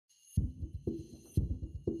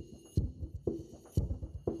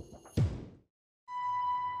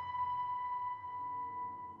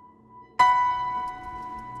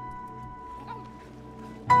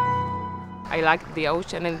I like the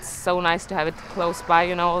ocean, and it's so nice to have it close by,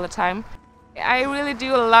 you know, all the time. I really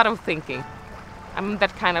do a lot of thinking. I'm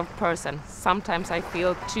that kind of person. Sometimes I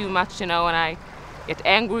feel too much, you know, and I get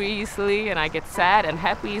angry easily, and I get sad and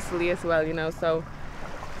happy easily as well, you know. So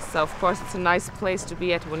of course it's a nice place to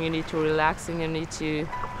be at when you need to relax and you need to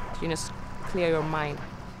you know, clear your mind.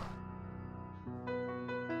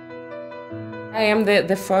 I am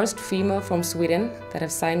the first female from Sweden that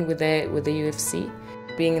have signed with the UFC.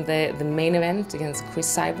 Being the main event against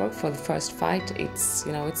Cris Cyborg for the first fight, it's,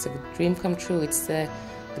 you know, it's a dream come true. It's the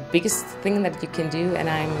biggest thing that you can do, and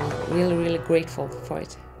I'm really grateful for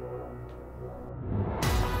it.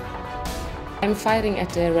 I'm fighting at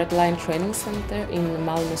the Red Lion Training Center in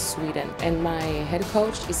Malmö, Sweden, and my head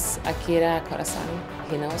coach is Akira Corazani.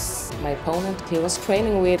 He knows my opponent. He was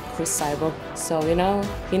training with Cris Cyborg, so you know,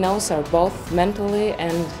 he knows her both mentally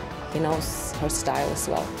and he knows her style as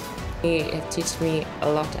well. He taught me a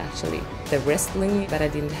lot, actually. The wrestling that I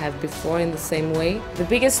didn't have before in the same way. The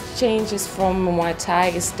biggest changes from Muay Thai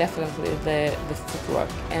is definitely the footwork,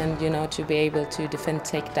 and you know, to be able to defend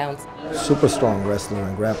takedowns. Super strong wrestler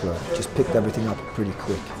and grappler, just picked everything up pretty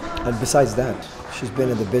quick. And besides that, she's been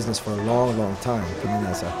in the business for a long time, coming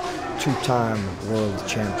as a two-time world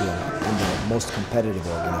champion in the most competitive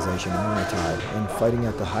organization in Muay Thai and fighting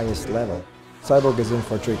at the highest level. Cyborg is in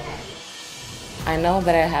for a treat. I know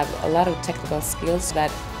that I have a lot of technical skills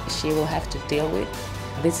that she will have to deal with.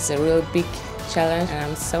 This is a real big challenge and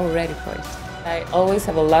I'm so ready for it. I always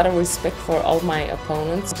have a lot of respect for all my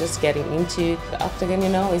opponents. Just getting into the octagon, you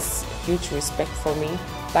know, is huge respect for me.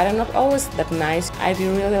 But I'm not always that nice. I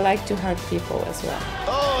do really like to hurt people as well.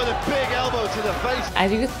 Oh, and a big elbow to the face. I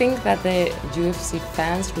do think that the UFC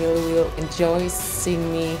fans really will enjoy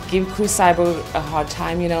seeing me give Cris Cyborg a hard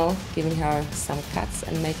time, you know, giving her some cuts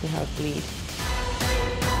and making her bleed.